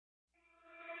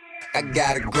I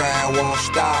gotta grind, won't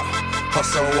stop,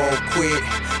 hustle won't quit,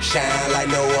 shine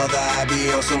like no other, I be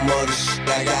on some other shit.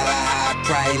 I got a high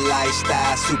price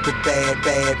lifestyle, super bad,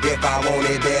 if I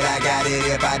want it, bet I got it,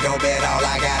 if I don't bet, all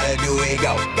I gotta do is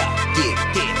go, get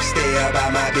it, stay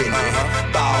about my business,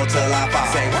 ball till I fall,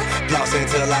 floss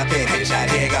until I finish, I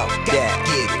dare go, get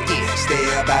it, stay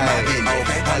about my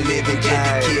business, I live in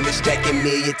jet to kill it, stacking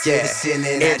million to the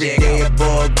ceiling, every day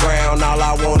above ground, all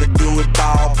I wanna do is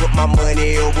ball, put my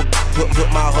money over,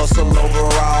 put my hustle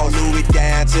overall, Louis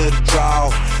down to the draw,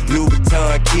 Louis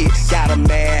Vuitton kit, got a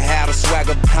mad hat, a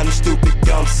swagger, I'm the stupid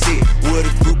dumb sick, with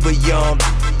a group of young,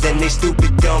 then they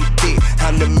stupid dumb thick,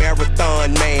 I'm the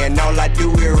marathon man, all I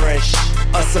do is run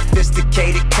a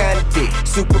sophisticated convict,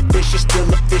 superficial, still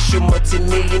official,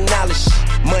 multi-million-dollar shit,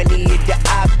 money is the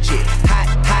object, hot,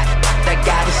 I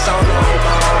got a song on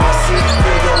my own, see the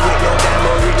nigga with no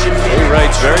diamond, rich and he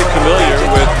writes very familiar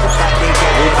with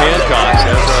Luke Hancock,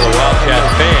 as are the Wildcat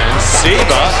fans.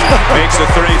 Siva makes a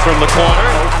three from the corner.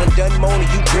 I done more than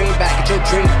you dream back at your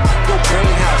dream. Go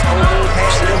greenhouse, only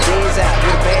passing them beans out.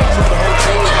 We're back to the whole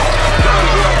team.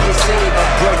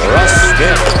 Russ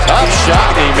Smith, tough shot.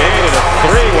 He made it a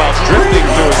three while drifting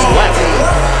to his left.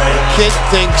 Kid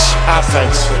thinks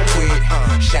offense.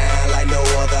 Shine like no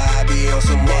other. I be on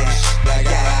some other shit. I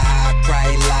got a high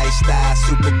price lifestyle,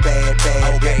 super bad.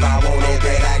 If I want it,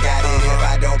 bet I got it. If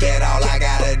I don't bet, all I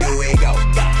gotta do is go.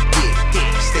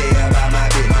 Stay about my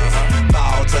business.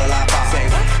 Ball till I fall.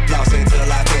 Floss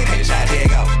until I finish. I dare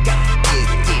go.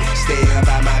 Stay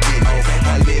about my business.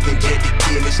 I live in jet to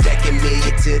kill it, stacking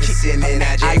million to the ceiling.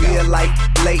 I real life,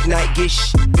 late night get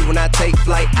shit. When I take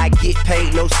flight, I get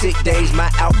paid, no sick days. My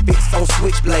outfits on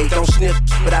switchblade, don't sniff,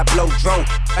 but I blow drone.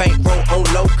 Bankroll on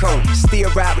loco, still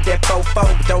ride with that 4-4,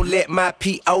 but don't let my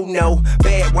P.O. know.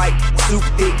 Bad white, super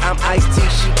thick, I'm iced tea,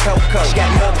 she cocoa.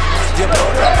 Got another,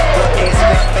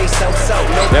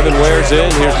 Devin wears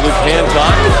in, here's Luke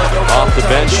Hancock, off the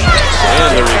bench,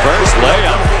 and the reverse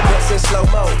layup.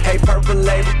 Hey, purple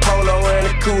label polo and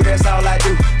a cool, that's all I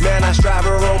do. Man, I strive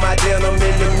to roll my denim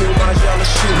in the new Margiela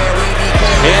shoe. Man, we be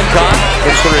Hancock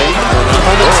for three.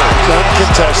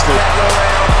 Uncontested.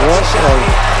 What a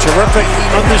terrific,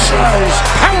 undersized,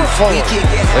 powerful.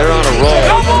 They're on a roll.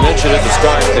 I mentioned at the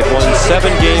start, they've won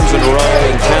 7 games in a row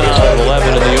and 10 out of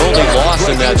 11, and the only loss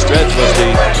in that stretch was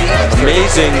the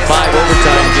amazing 5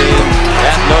 overtime game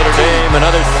at Notre Dame.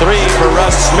 Another 3 for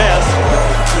Russ Smith.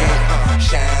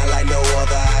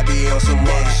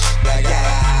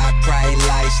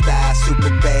 Lifestyle,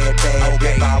 super bad.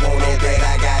 If I want it, bet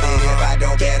I got it. If I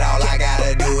don't bet, all I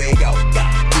gotta do is go.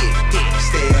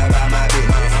 Stay about my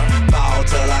business. Ball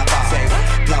till I fall.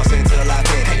 Floss until I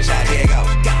finish. I dare go.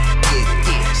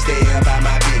 Stay about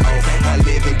my business. I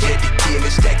live in jet to kill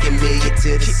it, stacking million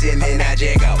to the ceiling. I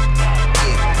dare go.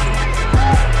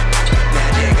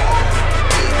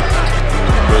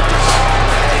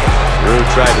 Drew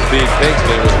tried to beat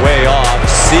Pinkston, it was way off.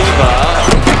 Siva,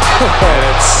 and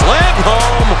it's slammed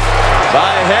home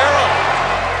by Harrell.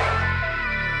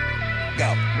 Go.